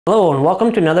Hello and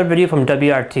welcome to another video from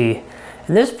WRT.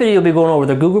 In this video we'll be going over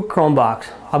the Google Chromebox.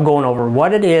 I'm going over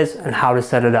what it is and how to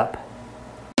set it up.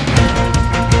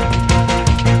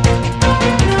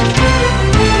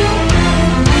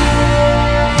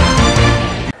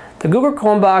 The Google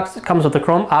Chromebox comes with the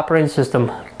Chrome operating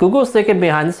system. Google's thinking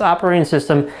behind this operating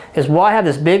system is why have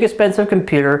this big expensive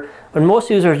computer when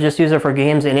most users just use it for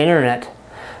games and internet.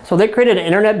 So they created an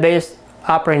internet-based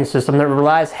operating system that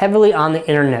relies heavily on the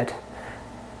internet.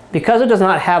 Because it does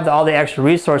not have all the extra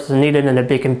resources needed in a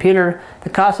big computer, the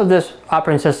cost of this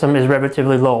operating system is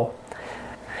relatively low.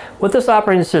 With this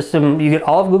operating system, you get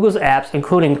all of Google's apps,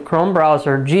 including Chrome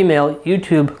browser, Gmail,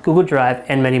 YouTube, Google Drive,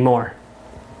 and many more.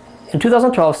 In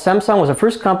 2012, Samsung was the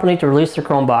first company to release the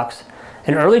Chromebox.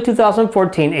 In early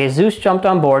 2014, ASUS jumped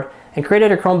on board and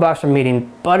created a Chromebox for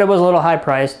meeting, but it was a little high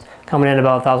priced, coming in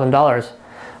about $1,000.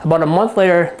 About a month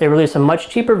later, they released a much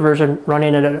cheaper version,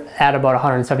 running at about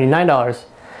 $179.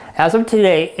 As of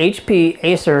today, HP,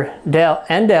 Acer, Dell,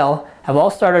 and Dell have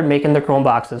all started making their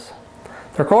Chromeboxes.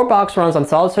 Their Chromebox runs on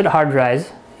solid-state hard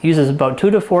drives, uses about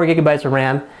 2 to 4 gigabytes of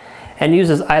RAM, and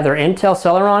uses either Intel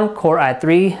Celeron, Core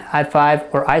i3,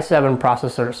 i5, or i7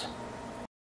 processors.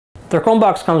 Their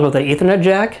Chromebox comes with an Ethernet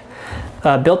jack,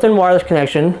 a built-in wireless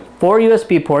connection, 4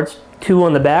 USB ports, 2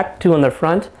 on the back, 2 on the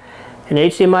front, an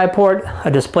HDMI port,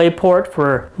 a display port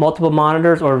for multiple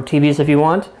monitors or TVs if you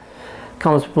want.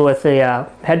 Comes with a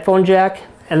headphone jack,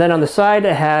 and then on the side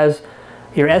it has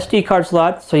your SD card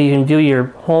slot so you can view your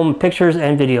home pictures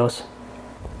and videos.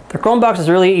 The Chromebox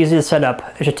is really easy to set up.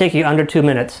 It should take you under 2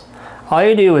 minutes. All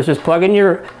you do is just plug in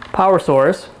your power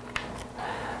source,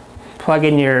 plug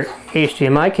in your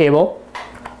HDMI cable,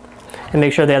 and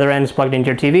make sure the other end is plugged into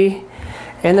your TV,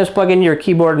 and just plug in your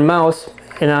keyboard and mouse.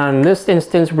 And on this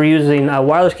instance we're using a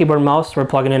wireless keyboard and mouse, so we're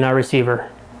plugging in our receiver.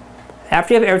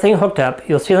 After you have everything hooked up,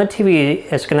 you'll see on the TV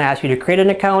it's going to ask you to create an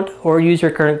account or use your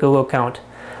current Google account.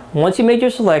 Once you made your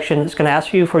selection, it's going to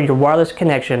ask you for your wireless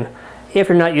connection if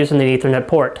you're not using the Ethernet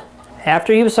port.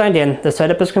 After you've signed in, the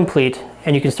setup is complete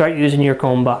and you can start using your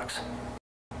Chromebox.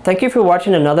 Thank you for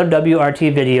watching another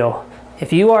WRT video.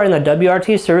 If you are in the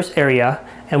WRT service area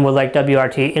and would like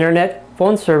WRT internet,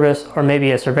 phone service, or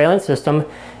maybe a surveillance system,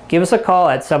 give us a call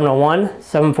at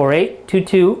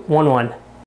 701-748-2211.